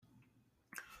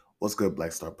What's good,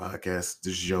 Black Star Podcast?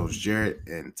 This is your host, Jared,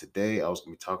 and today I was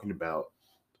going to be talking about,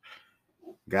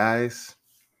 guys,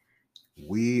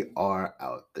 we are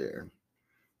out there.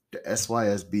 The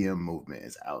SYSBM movement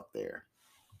is out there.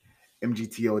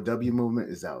 MGTOW movement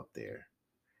is out there.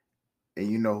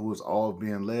 And you know who's all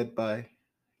being led by?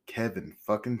 Kevin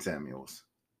fucking Samuels.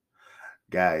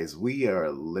 Guys, we are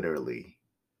literally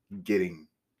getting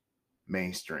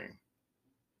mainstream.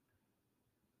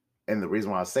 And the reason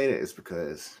why I say that is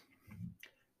because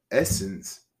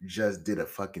Essence just did a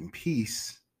fucking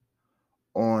piece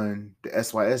on the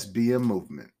SYSBM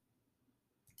movement.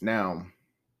 Now,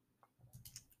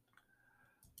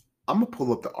 I'm gonna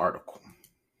pull up the article.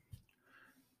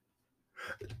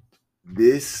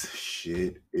 This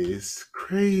shit is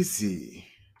crazy.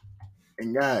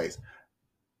 And guys,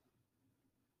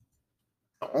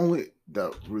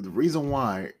 the reason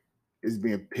why it's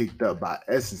being picked up by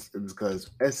Essence is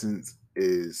because Essence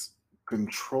is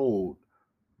controlled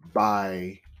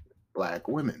by black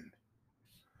women.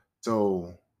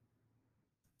 So,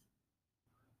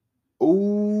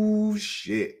 oh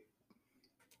shit.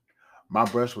 My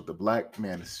brush with the black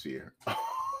manosphere.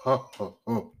 The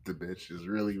bitch is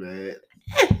really mad.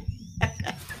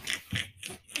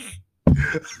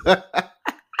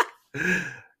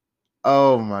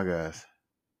 Oh my gosh.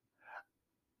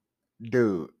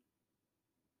 Dude,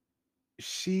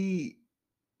 she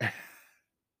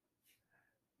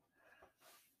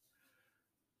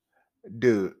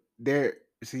dude,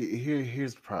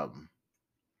 here's the problem.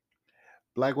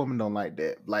 Black women don't like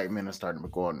that. Black men are starting to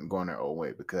going their own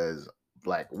way because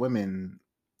black women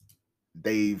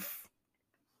they've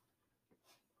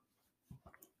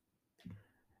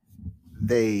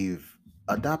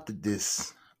adopted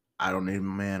this I don't need a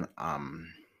man, I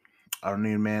don't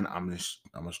need a man, I'm a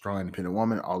strong independent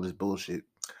woman, all this bullshit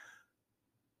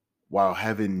while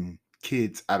having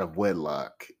kids out of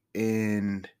wedlock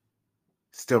and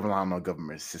still relying on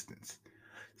government assistance.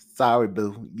 Sorry,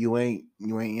 boo, you ain't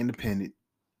independent.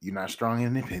 You're not strong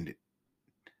and independent,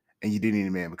 and you didn't need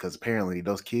a man because apparently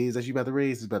those kids that you about to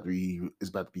raise is about to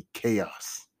be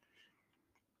chaos.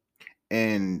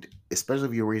 And especially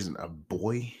if you're raising a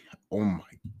boy, oh my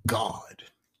god,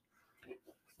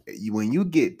 when you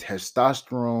get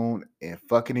testosterone and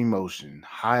fucking emotion,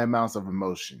 high amounts of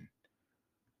emotion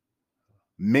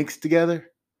mixed together,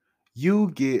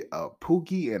 you get a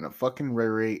Pookie and a fucking Ray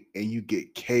Ray, and you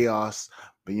get chaos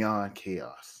beyond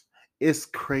chaos. It's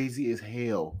crazy as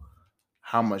hell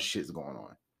how much shit's going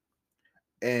on.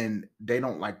 And they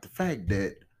don't like the fact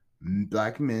that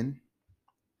black men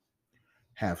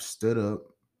have stood up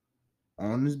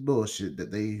on this bullshit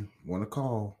that they want to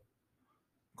call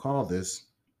this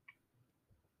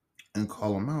and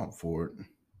call them out for it.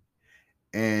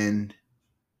 And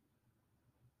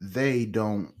they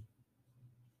don't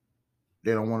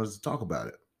want us to talk about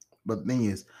it. But the thing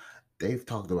is, they've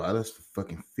talked about us for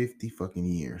fucking 50 fucking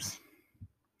years.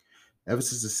 Ever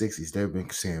since the 60s, they've been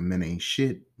saying men ain't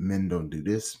shit, men don't do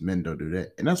this, men don't do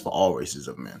that. And that's for all races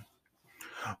of men.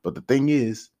 But the thing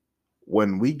is,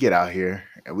 when we get out here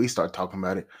and we start talking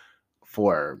about it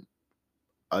for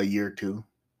a year or two,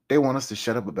 they want us to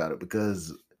shut up about it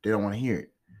because they don't want to hear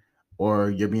it. Or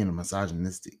you're being a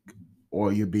misogynistic.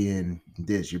 Or you're being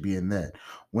this, you're being that.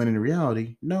 When in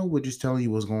reality, no, we're just telling you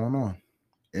what's going on.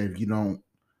 And if you don't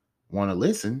want to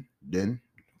listen, then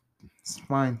it's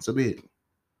fine, so be it.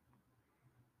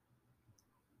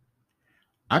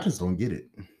 I just don't get it.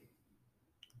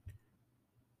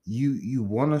 You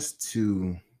want us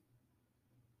to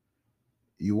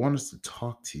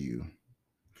talk to you,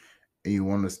 and you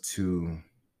want us to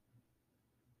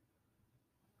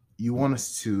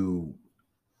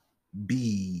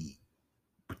be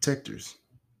protectors,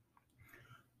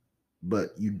 but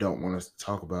you don't want us to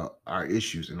talk about our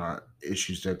issues and our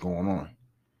issues that are going on.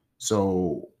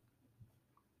 So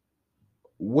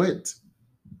what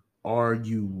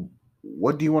do you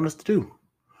want us to do?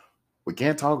 We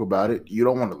can't talk about it. You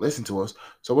don't want to listen to us.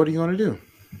 So what are you going to do?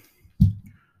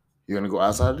 You're going to go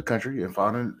outside of the country and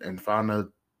find a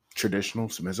traditional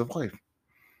submissive life.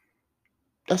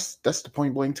 That's the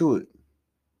point blank to it.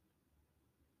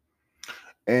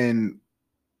 And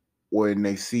when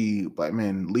they see black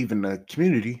men leaving the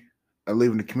community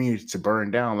to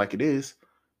burn down like it is,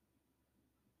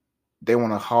 they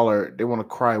want to holler, they want to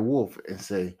cry wolf and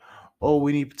say, "Oh,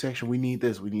 we need protection. We need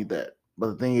this. We need that." But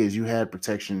the thing is, you had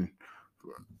protection,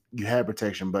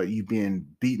 but you've been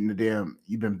beaten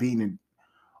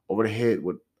over the head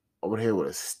with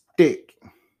a stick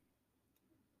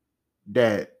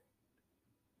that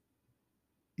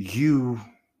you've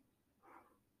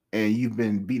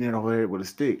been beating it over the head with a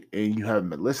stick, and you haven't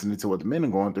been listening to what the men are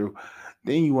going through.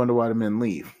 Then you wonder why the men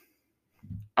leave.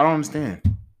 I don't understand.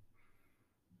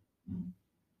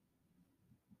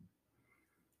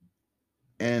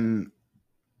 And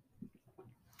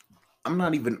I'm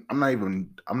not even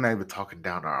talking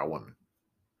down to our women.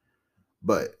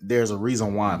 But there's a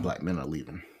reason why black men are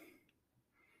leaving.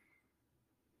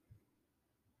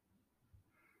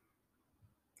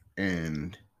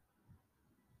 And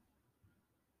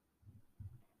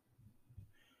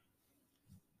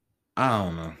I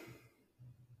don't know.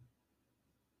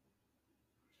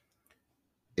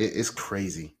 It's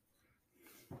crazy.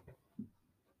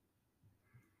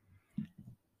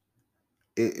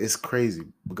 It's crazy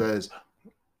because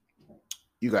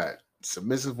you got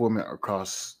submissive women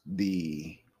across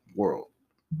the world.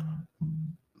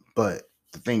 But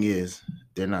the thing is,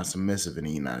 they're not submissive in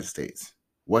the United States.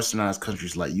 Westernized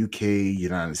countries like UK,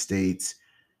 United States,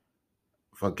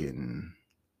 fucking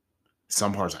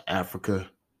some parts of Africa,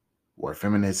 where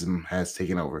feminism has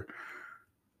taken over,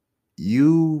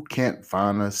 you can't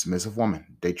find a submissive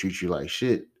woman. They treat you like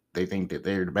shit. They think that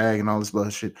they're the bag and all this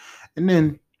bullshit. And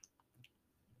then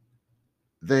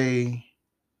they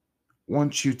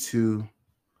want you to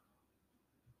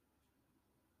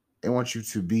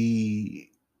be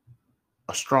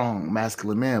a strong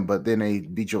masculine man, but then they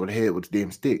beat you over the head with the damn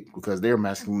stick because they're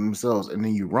masculine themselves, and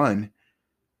then you run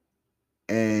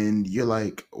and you're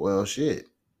like, well shit,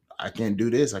 I can't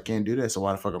do this, I can't do that, so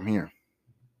why the fuck I'm here?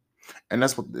 And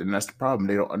that's the problem.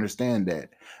 They don't understand that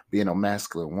being a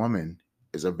masculine woman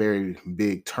is a very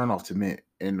big turnoff to men.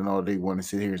 And you know, they want to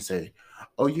sit here and say,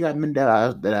 oh, you got men that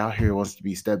out here wants to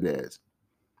be stepdads.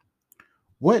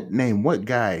 What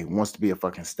guy wants to be a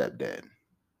fucking stepdad?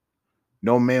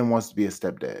 No man wants to be a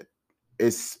stepdad.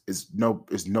 It's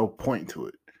no point to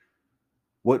it.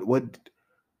 What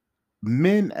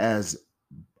men as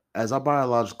our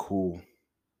biological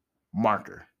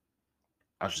marker,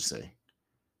 I should say,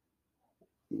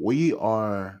 we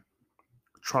are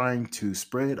trying to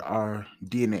spread our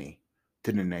DNA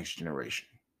to the next generation.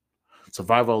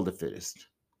 Survival of the fittest.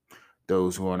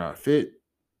 Those who are not fit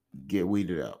get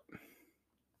weeded out.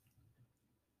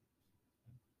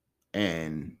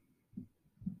 And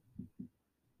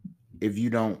if if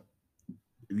your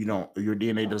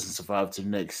DNA doesn't survive to the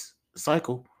next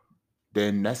cycle,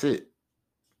 then that's it.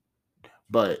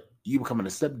 But you becoming a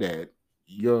stepdad,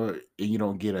 you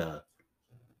don't get a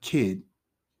kid,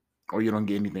 or you don't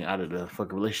get anything out of the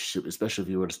fucking relationship, especially if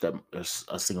you were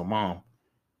a single mom.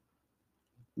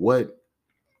 What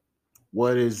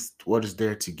what is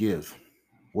there to give?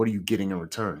 What are you getting in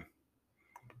return?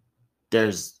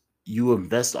 You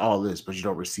invest all this, but you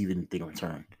don't receive anything in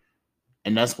return.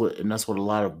 And that's what a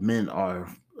lot of men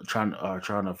are trying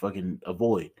to fucking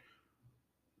avoid.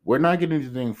 We're not getting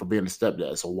anything for being a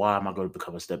stepdad, so why am I going to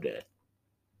become a stepdad?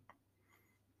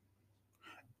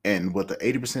 And with the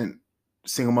 80%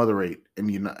 single mother rate in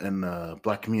the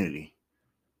black community,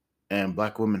 and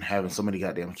black women having so many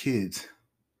goddamn kids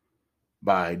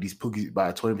by these pookies,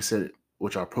 by 20%,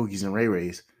 which are pookies and ray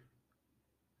rays,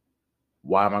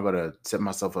 why am I going to set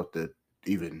myself up to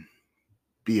even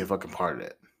be a fucking part of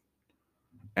that?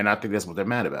 And I think that's what they're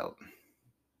mad about.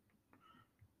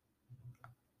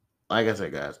 Like I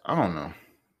said, guys, I don't know.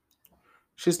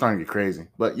 Shit's starting to get crazy.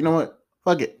 But you know what?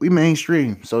 Fuck it. We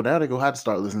mainstream. So now they go have to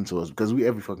start listening to us because we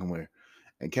every fucking where.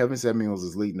 And Kevin Samuels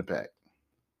is leading the pack.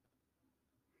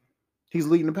 He's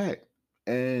leading the pack.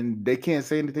 And they can't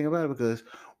say anything about it because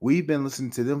we've been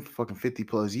listening to them for fucking 50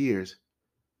 plus years.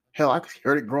 Hell, I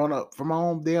heard it growing up from my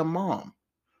own damn mom.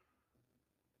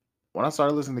 When I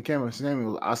started listening to Kevin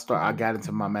Samuels, I got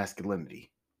into my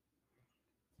masculinity.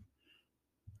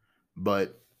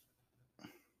 But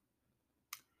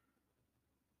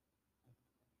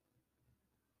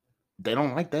they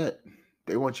don't like that.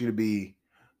 They want you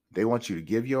to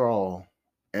give your all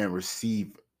and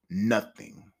receive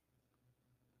nothing.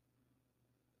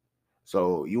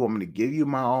 So you want me to give you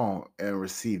my all and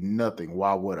receive nothing?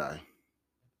 Why would I?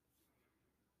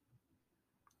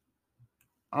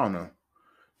 I don't know.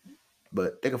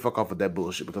 But they can fuck off with that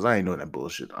bullshit because I ain't doing that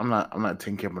bullshit. I'm not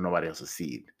taking care of nobody else's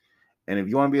seed. And if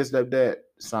you want to be a stepdad,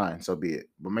 sign, so be it.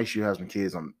 But make sure you have some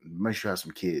kids make sure you have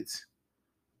some kids.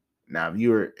 Now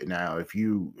if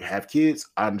you have kids,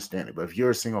 I understand it. But if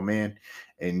you're a single man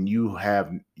and you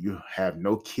have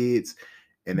no kids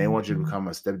and they want you to become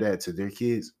a stepdad to their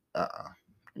kids, it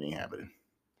ain't happening.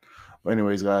 But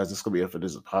anyways, guys, this is gonna be it for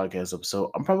this podcast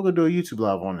episode. I'm probably gonna do a YouTube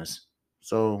live on this.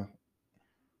 So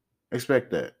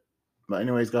expect that. But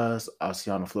anyways, guys, I'll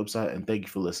see you on the flip side, and thank you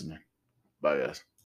for listening. Bye, guys.